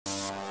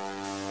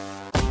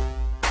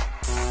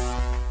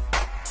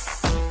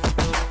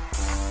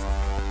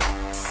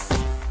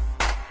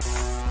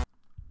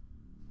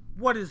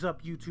What is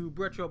up, YouTube?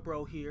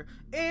 Rertrobro here,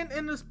 and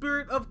in the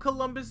spirit of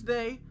Columbus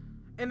Day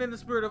and in the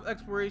spirit of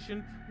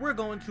exploration, we're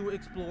going to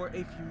explore a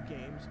few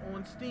games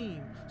on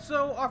Steam.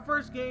 So our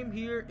first game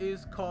here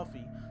is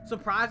Coffee.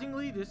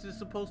 Surprisingly, this is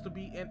supposed to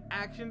be an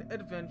action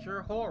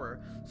adventure horror.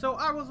 So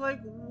I was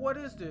like, what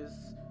is this?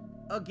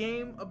 A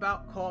game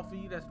about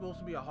coffee that's supposed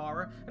to be a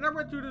horror? And I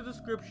read through the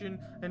description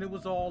and it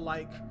was all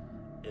like,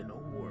 in a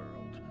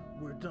world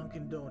where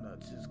Dunkin'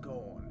 Donuts is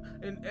gone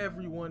and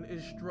everyone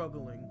is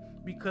struggling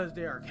because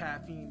they are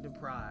caffeine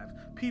deprived.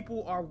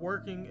 People are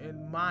working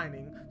and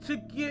mining to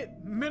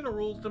get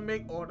minerals to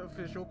make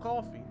artificial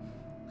coffee.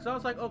 So I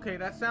was like, okay,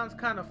 that sounds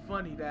kind of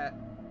funny that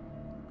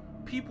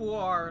people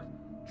are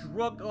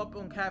drugged up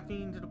on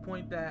caffeine to the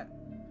point that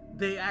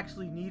they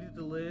actually need it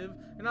to live.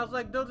 And I was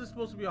like, though this is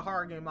supposed to be a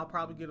horror game, I'll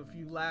probably get a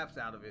few laughs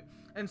out of it.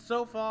 And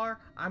so far,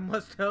 I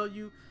must tell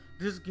you,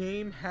 this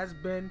game has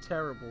been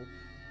terrible.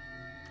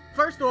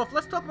 First off,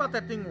 let's talk about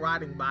that thing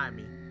riding by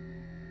me.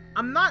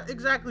 I'm not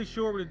exactly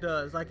sure what it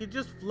does. Like, it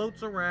just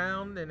floats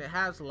around and it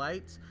has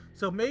lights.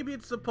 So maybe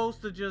it's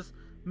supposed to just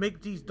make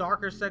these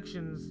darker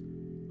sections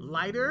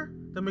lighter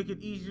to make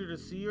it easier to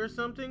see or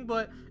something,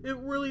 but it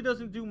really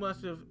doesn't do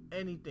much of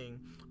anything.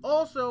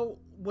 Also,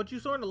 what you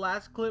saw in the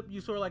last clip, you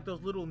saw like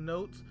those little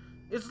notes.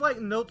 It's like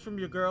notes from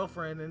your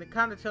girlfriend, and it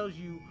kind of tells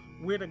you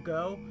where to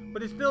go,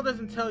 but it still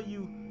doesn't tell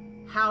you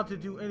how to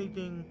do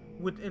anything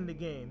within the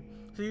game.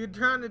 So you're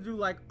trying to do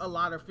like a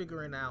lot of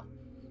figuring out.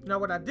 Now,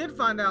 what I did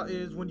find out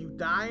is when you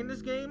die in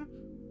this game,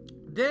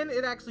 then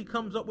it actually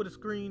comes up with a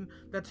screen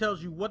that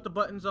tells you what the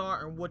buttons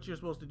are and what you're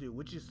supposed to do,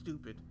 which is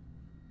stupid.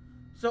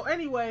 So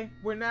anyway,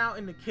 we're now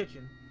in the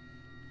kitchen.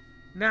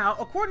 Now,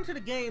 according to the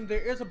game, there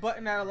is a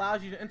button that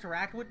allows you to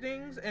interact with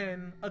things,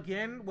 and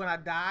again, when I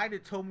died,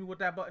 it told me what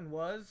that button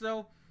was.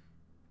 So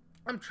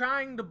I'm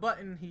trying the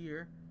button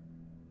here.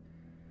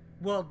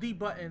 Well, the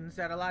buttons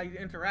that allow you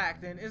to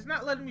interact, and it's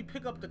not letting me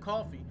pick up the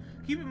coffee.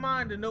 Keep in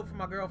mind, the note from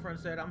my girlfriend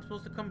said I'm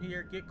supposed to come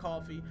here, get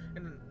coffee,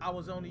 and I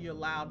was only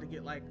allowed to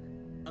get like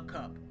a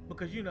cup.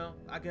 Because, you know,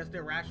 I guess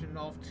they're rationing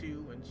off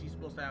 2, and she's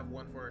supposed to have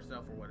 1 for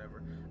herself or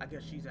whatever. I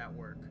guess she's at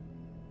work.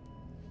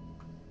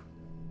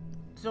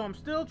 So I'm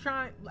still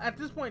trying, at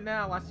this point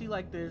now, I see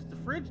like there's the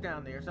fridge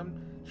down there, so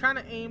I'm trying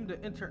to aim to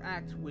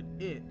interact with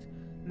it.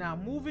 Now,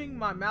 moving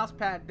my mouse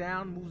pad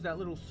down moves that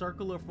little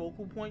circular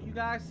focal point you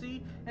guys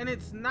see, and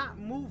it's not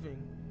moving.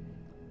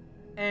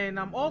 And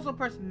I'm also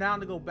pressing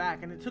down to go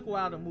back, and it took a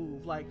while to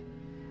move. Like,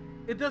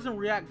 it doesn't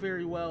react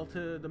very well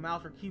to the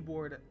mouse or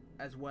keyboard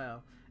as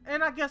well.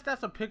 And I guess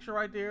that's a picture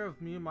right there of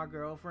me and my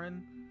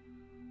girlfriend,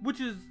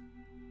 which is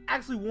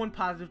actually one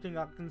positive thing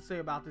I can say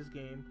about this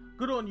game.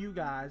 Good on you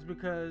guys,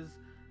 because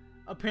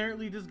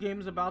apparently this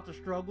game is about the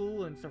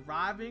struggle and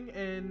surviving,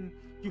 and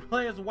you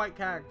play as a white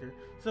character.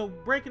 So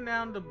breaking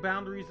down the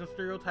boundaries and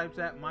stereotypes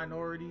that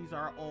minorities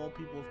are all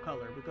people of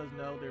color, because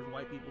no, there's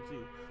white people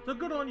too. So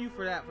good on you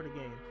for that for the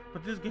game.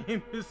 But this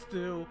game is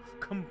still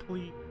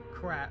complete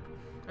crap.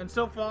 And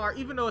so far,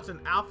 even though it's an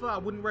alpha, I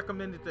wouldn't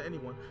recommend it to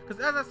anyone.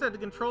 Because as I said, the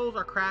controls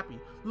are crappy.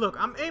 Look,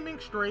 I'm aiming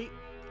straight,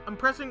 I'm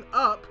pressing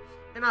up,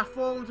 and I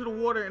fall into the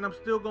water and I'm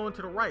still going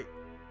to the right.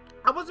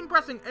 I wasn't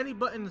pressing any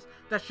buttons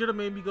that should have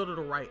made me go to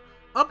the right.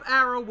 Up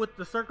arrow with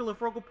the circular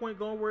focal point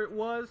going where it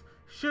was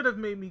should have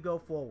made me go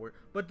forward.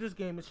 But this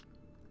game is...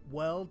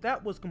 Well,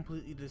 that was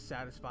completely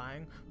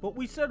dissatisfying. But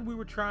we said we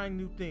were trying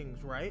new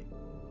things, right?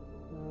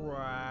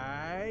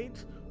 Right.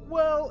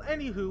 Well,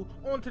 anywho,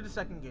 on to the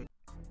second game.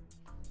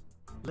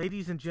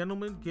 Ladies and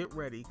gentlemen, get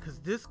ready, because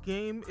this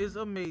game is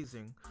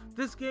amazing.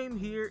 This game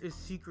here is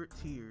Secret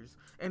Tears,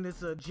 and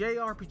it's a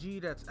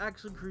JRPG that's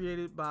actually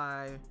created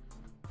by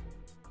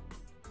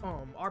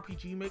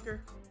RPG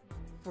Maker.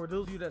 For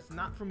those of you that's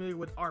not familiar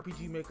with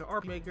RPG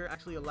Maker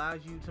actually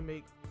allows you to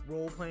make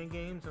role-playing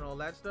games and all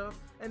that stuff,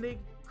 and they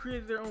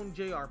created their own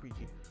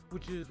JRPG,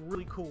 which is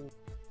really cool.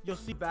 You'll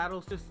see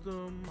battle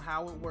system,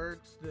 how it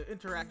works, the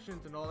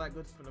interactions, and all that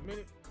good stuff in a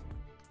minute.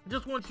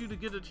 Just want you to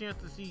get a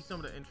chance to see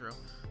some of the intro,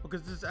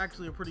 because this is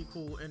actually a pretty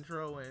cool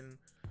intro, and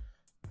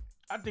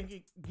I think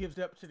it gives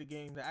depth to the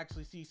game to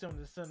actually see some of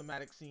the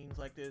cinematic scenes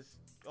like this,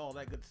 all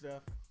that good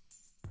stuff.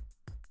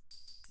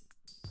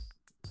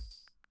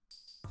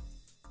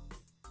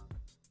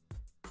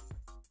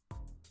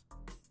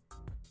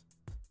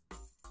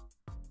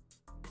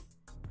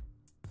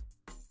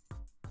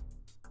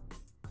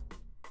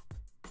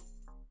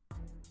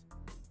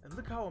 And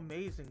look how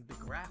amazing the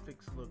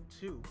graphics look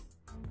too.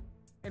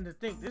 And to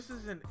think, this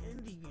is an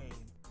indie game.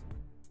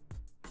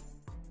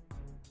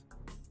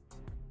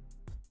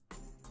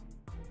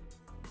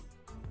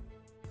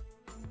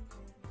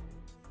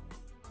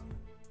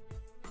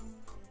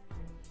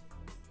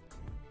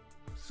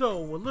 So,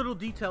 a little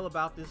detail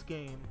about this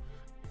game.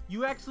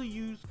 You actually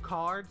use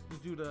cards to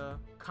do the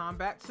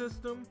combat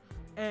system,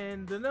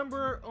 and the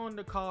number on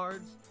the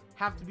cards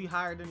have to be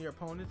higher than your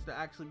opponents to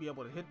actually be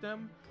able to hit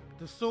them.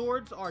 The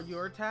swords are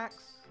your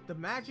attacks. The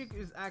magic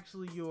is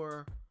actually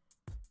your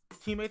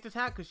teammate's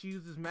attack because she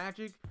uses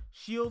magic.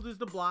 Shield is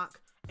the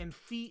block, and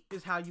feet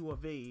is how you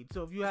evade.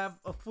 So if you have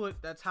a foot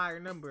that's higher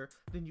number,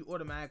 then you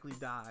automatically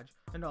dodge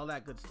and all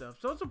that good stuff.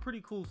 So it's a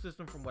pretty cool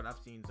system from what I've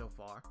seen so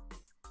far.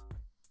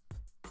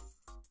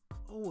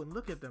 Oh, and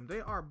look at them. They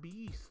are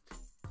beasts.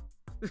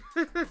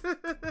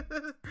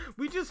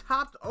 We just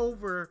hopped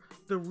over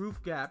the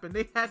roof gap and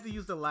they had to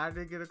use the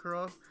ladder to get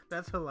across.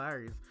 That's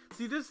hilarious.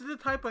 See, this is the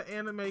type of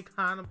anime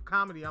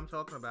comedy I'm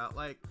talking about.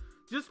 Like,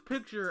 just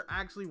picture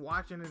actually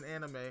watching an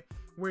anime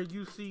where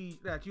you see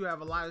that you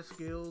have a lot of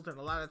skills and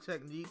a lot of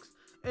techniques,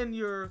 and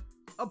your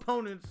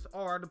opponents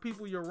are the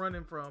people you're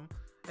running from.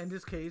 In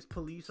this case,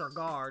 police or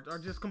guards are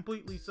just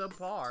completely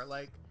subpar.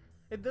 Like,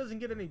 it doesn't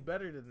get any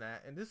better than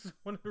that, and this is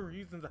one of the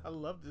reasons I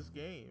love this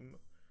game.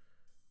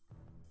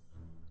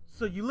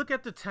 So you look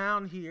at the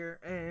town here,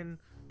 and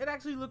it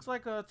actually looks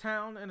like a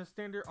town in a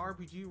standard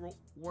RPG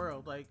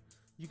world. Like,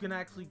 you can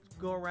actually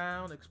go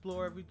around,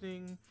 explore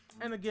everything,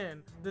 and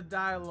again, the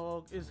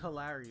dialogue is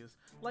hilarious.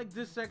 Like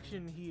this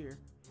section here,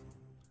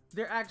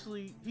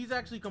 he's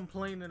actually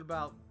complaining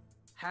about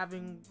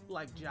having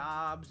like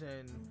jobs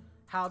and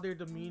how they're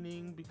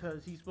demeaning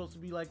because he's supposed to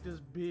be like this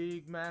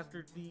big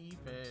master thief,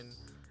 and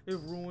it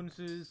ruins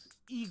his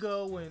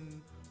ego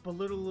and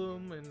belittle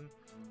him and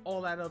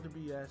all that other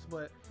BS.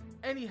 But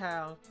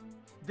anyhow,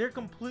 they're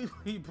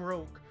completely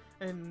broke,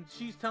 and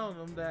she's telling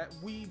them that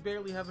we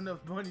barely have enough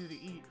money to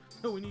eat,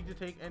 so we need to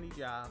take any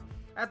job.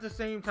 At the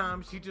same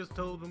time, she just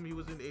told him he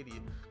was an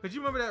idiot. Because you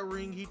remember that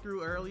ring he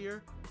threw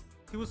earlier?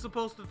 He was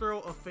supposed to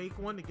throw a fake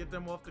one to get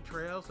them off the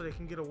trail so they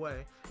can get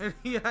away. And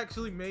he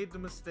actually made the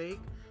mistake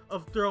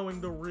of throwing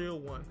the real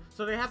one.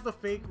 So they have the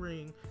fake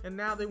ring, and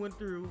now they went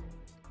through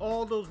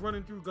all those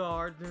running through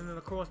guards and then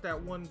across that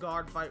one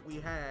guard fight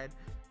we had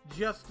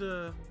just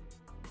to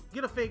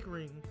get a fake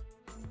ring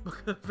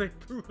because they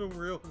threw the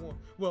real one.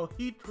 Well,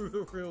 he threw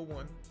the real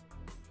one,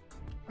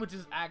 which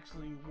is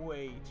actually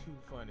way too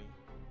funny.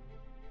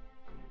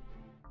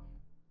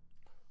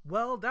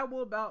 Well, that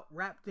will about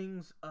wrap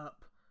things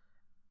up.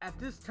 At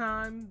this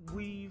time,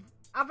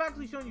 I've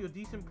actually shown you a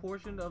decent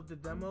portion of the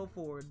demo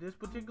for this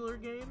particular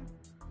game.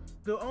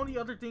 The only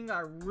other thing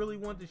I really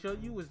want to show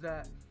you is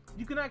that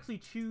you can actually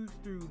choose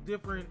through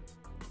different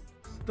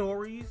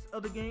stories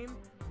of the game.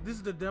 This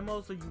is the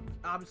demo, so you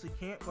obviously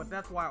can't, but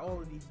that's why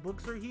all of these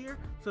books are here.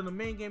 So in the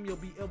main game, you'll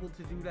be able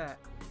to do that.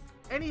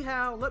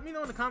 Anyhow, let me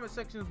know in the comment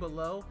sections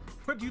below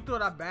what you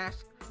thought I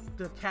bashed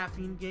the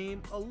Caffeine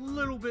game a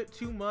little bit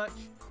too much.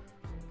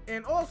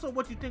 And also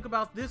what you think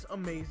about this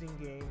amazing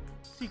game,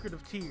 Secret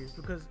of Tears,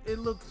 because it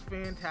looks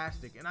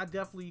fantastic and I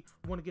definitely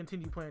want to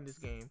continue playing this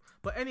game.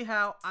 But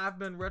anyhow, I've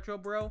been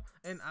Rertrobro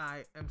and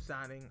I am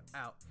signing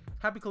out.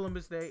 Happy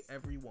Columbus Day,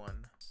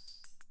 everyone.